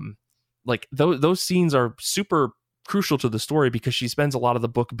 Like those scenes are super crucial to the story because she spends a lot of the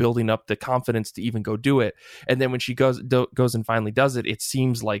book building up the confidence to even go do it, and then when she goes and finally does it, it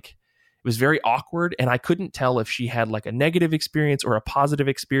seems like it was very awkward, and I couldn't tell if she had like a negative experience or a positive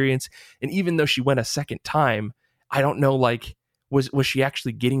experience. And even though she went a second time, I don't know like was she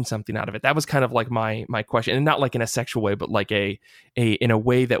actually getting something out of it? That was kind of like my question, and not like in a sexual way, but like a in a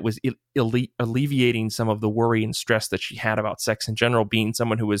way that was alleviating some of the worry and stress that she had about sex in general, being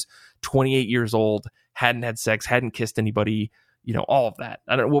someone who was 28 years old, hadn't had sex, hadn't kissed anybody, all of that.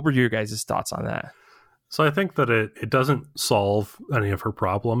 I don't know, what were your guys' thoughts on that? So I think that it doesn't solve any of her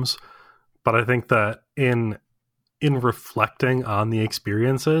problems, but I think that in reflecting on the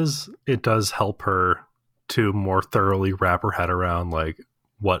experiences, it does help her to more thoroughly wrap her head around like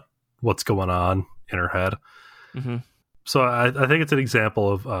what's going on in her head. Mm-hmm. So I think it's an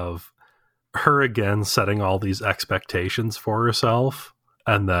example of her again setting all these expectations for herself,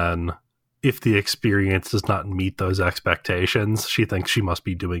 and then if the experience does not meet those expectations, she thinks she must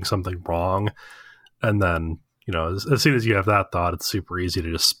be doing something wrong. And then, as soon as you have that thought, it's super easy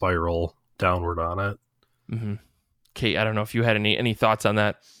to just spiral downward on it. Mm-hmm. Kate, I don't know if you had any thoughts on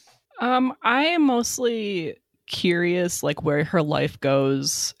that. I am mostly curious, like where her life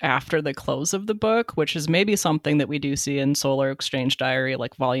goes after the close of the book, which is maybe something that we do see in Solar Exchange Diary,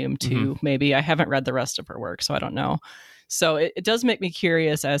 like volume 2. Mm-hmm. Maybe I haven't read the rest of her work, so I don't know. So it does make me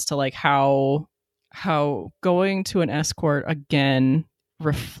curious as to like how going to an escort again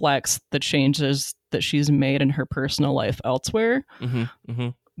reflects the changes that she's made in her personal life elsewhere, mm-hmm, mm-hmm.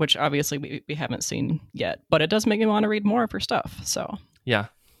 which obviously we haven't seen yet, but it does make me want to read more of her stuff. So yeah,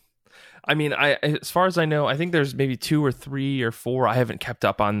 I mean, as far as I know, I think there's maybe 2 or 3 or 4. I haven't kept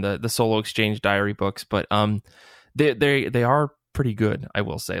up on the Solo Exchange Diary books, but they are pretty good, I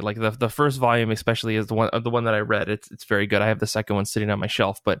will say. Like the first volume especially is the one that I read. It's very good. I have the second one sitting on my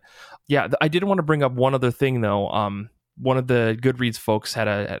shelf, but yeah, I did want to bring up one other thing though. One of the Goodreads folks had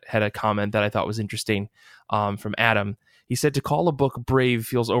a comment that I thought was interesting, from Adam. He said, to call a book brave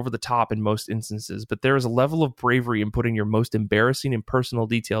feels over the top in most instances, but there is a level of bravery in putting your most embarrassing and personal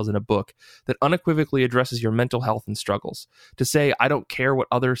details in a book that unequivocally addresses your mental health and struggles. To say, I don't care what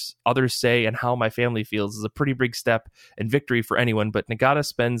others say and how my family feels is a pretty big step and victory for anyone, but Nagata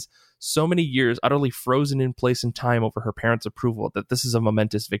spends so many years utterly frozen in place and time over her parents' approval that this is a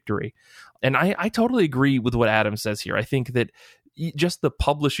momentous victory. And I totally agree with what Adam says here. I think that just the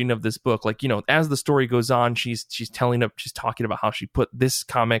publishing of this book, like, as the story goes on, she's talking about how she put this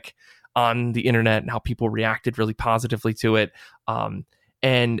comic on the internet and how people reacted really positively to it.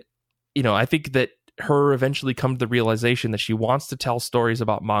 And I think that her eventually come to the realization that she wants to tell stories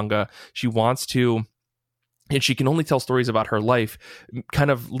about manga. She wants to, and she can only tell stories about her life,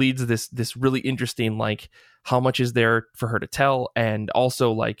 kind of leads this really interesting, like, how much is there for her to tell? And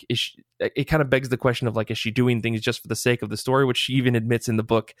also, like, it kind of begs the question of, like, is she doing things just for the sake of the story, which she even admits in the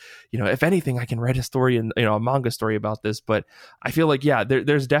book, if anything, I can write a story and, a manga story about this. But I feel like, yeah,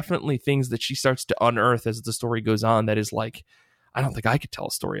 there's definitely things that she starts to unearth as the story goes on that is like, I don't think I could tell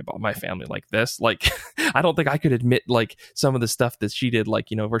a story about my family like this. Like, I don't think I could admit, like, some of the stuff that she did, like,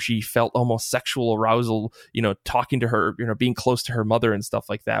 where she felt almost sexual arousal, talking to her, being close to her mother and stuff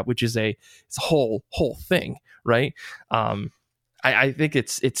like that, which is it's a whole thing, right? I think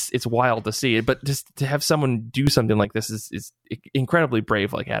it's wild to see it, but just to have someone do something like this is incredibly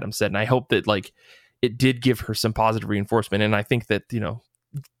brave, like Adam said. And I hope that, like, it did give her some positive reinforcement. And I think that,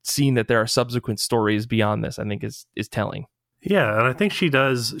 seeing that there are subsequent stories beyond this, I think is telling. Yeah, and I think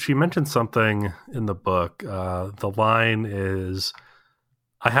she mentioned something in the book. The line is,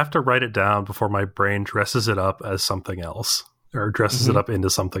 I have to write it down before my brain dresses it up as something else, or dresses it up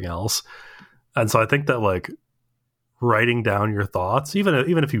into something else. And so I think that, like, writing down your thoughts, even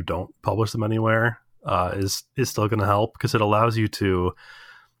if you don't publish them anywhere, is still going to help, because it allows you to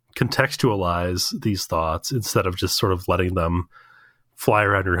contextualize these thoughts instead of just sort of letting them fly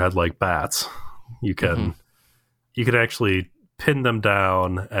around your head like bats. You can actually pin them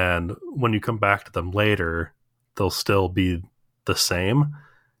down, and when you come back to them later, they'll still be the same,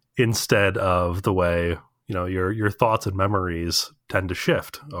 instead of the way, your thoughts and memories tend to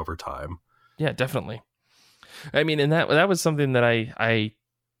shift over time. Yeah, definitely. I mean, and that was something that I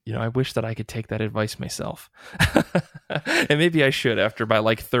wish that I could take that advice myself. And maybe I should, after my,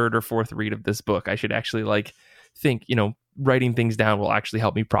 like, 3rd or 4th read of this book. I should actually, like, think, writing things down will actually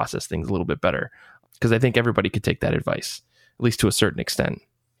help me process things a little bit better. Because I think everybody could take that advice, at least to a certain extent.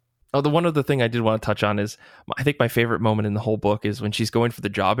 Oh, the one other thing I did want to touch on is, I think my favorite moment in the whole book is when she's going for the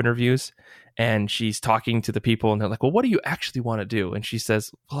job interviews and she's talking to the people and they're like, well, what do you actually want to do? And she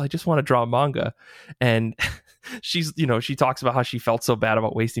says, well, I just want to draw manga. And she's, she talks about how she felt so bad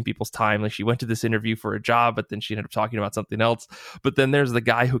about wasting people's time. Like, she went to this interview for a job, but then she ended up talking about something else. But then there's the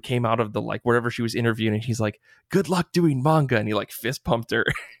guy who came out of the, like, wherever she was interviewing, and he's like, good luck doing manga. And he, like, fist pumped her.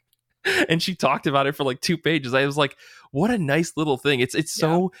 And she talked about it for like 2 pages. I was like, what a nice little thing. It's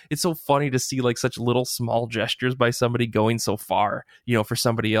so funny to see like such little small gestures by somebody going so far, for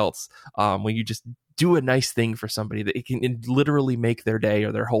somebody else. When you just do a nice thing for somebody, that it can literally make their day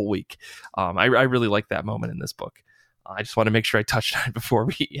or their whole week. I really like that moment in this book. I just want to make sure I touched on it before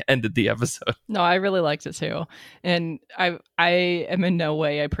we ended the episode. No, I really liked it too. And I am in no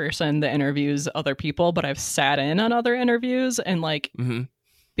way a person that interviews other people, but I've sat in on other interviews and like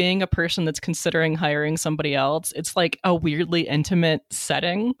being a person that's considering hiring somebody else, it's like a weirdly intimate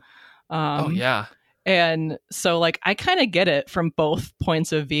setting. Oh, yeah. And so like I kind of get it from both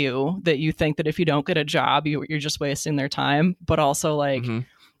points of view, that you think that if you don't get a job, you're just wasting their time. But also like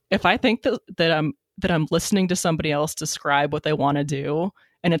if I think that I'm listening to somebody else describe what they want to do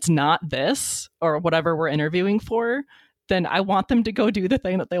and it's not this or whatever we're interviewing for, then I want them to go do the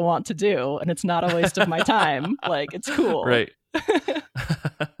thing that they want to do. And it's not a waste of my time. Like, it's cool. Right.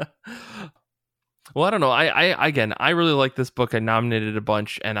 Well, I don't know. I really like this book. I nominated a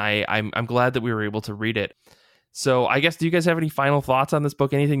bunch, and I'm glad that we were able to read it. So I guess, do you guys have any final thoughts on this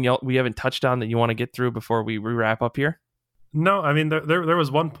book? Anything we haven't touched on that you want to get through before we wrap up here? No, I mean, there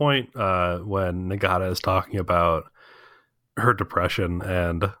was one point when Nagata is talking about her depression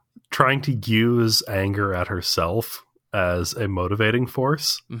and trying to use anger at herself as a motivating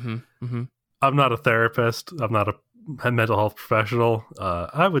force. I'm not a therapist. I'm not a mental health professional.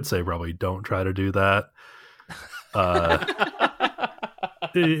 I would say probably don't try to do that.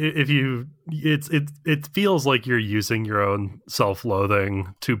 It feels like you're using your own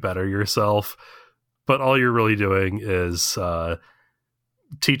self-loathing to better yourself, but all you're really doing is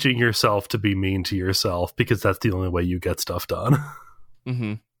teaching yourself to be mean to yourself, because that's the only way you get stuff done.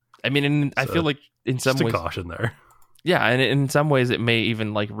 I mean, I feel like in some ways, caution there. Yeah, and in some ways it may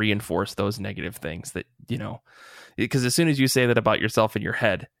even like reinforce those negative things that, because as soon as you say that about yourself in your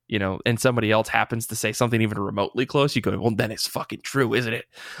head, and somebody else happens to say something even remotely close, you go, well, then it's fucking true, isn't it?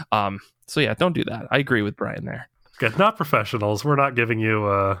 So yeah, don't do that. I agree with Brian there. Okay, not professionals. We're not giving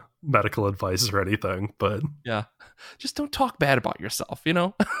you medical advice or anything, but yeah, just don't talk bad about yourself, Yeah.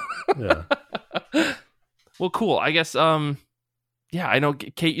 Well, cool. I guess, yeah, I know,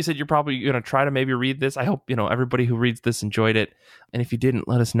 Kate, you said you're probably going to try to maybe read this. I hope, everybody who reads this enjoyed it. And if you didn't,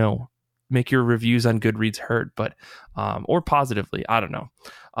 let us know. Make your reviews on Goodreads heard, but, or positively, I don't know.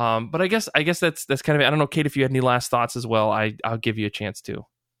 But I guess that's kind of it. I don't know, Kate, if you had any last thoughts as well, I'll give you a chance to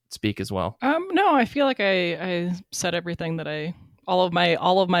speak as well. No, I feel like I said everything that all of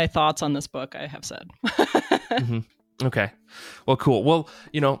my thoughts on this book I have said. Okay. Well, cool. Well,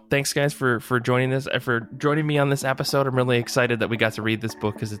 thanks guys for joining us, for joining me on this episode. I'm really excited that we got to read this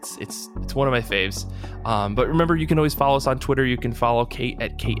book because it's one of my faves. But remember, you can always follow us on Twitter. You can follow Kate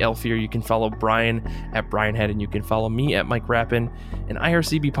at Kate Elfier. You can follow Brian at Brian Head, and you can follow me at Mike Rappin, an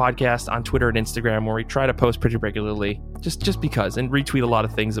IRCB podcast on Twitter and Instagram, where we try to post pretty regularly, just because, and retweet a lot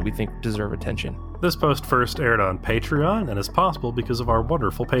of things that we think deserve attention. This post first aired on Patreon and is possible because of our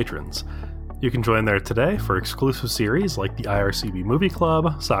wonderful patrons. You can join there today for exclusive series like the IRCB Movie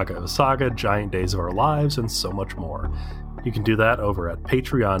Club, Saga of Saga, Giant Days of Our Lives, and so much more. You can do that over at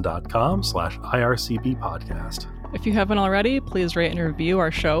patreon.com/IRCB podcast. If you haven't already, please rate and review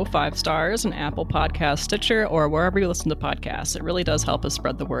our show 5 stars on Apple Podcasts, Stitcher, or wherever you listen to podcasts. It really does help us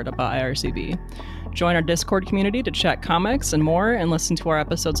spread the word about IRCB. Join our Discord community to chat comics and more, and listen to our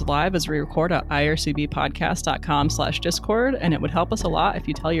episodes live as we record at ircbpodcast.com/Discord, and it would help us a lot if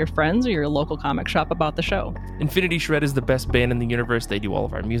you tell your friends or your local comic shop about the show. Infinity Shred is the best band in the universe. They do all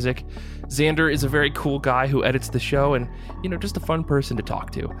of our music. Xander is a very cool guy who edits the show, and, just a fun person to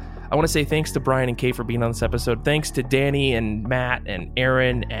talk to. I want to say thanks to Brian and Kate for being on this episode. Thanks to Danny and Matt and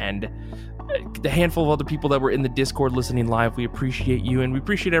Aaron and the handful of other people that were in the Discord listening live. We appreciate you, and we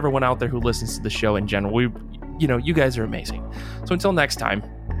appreciate everyone out there who listens to the show in general. You guys are amazing. So until next time,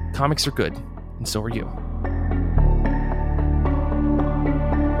 comics are good, and so are you.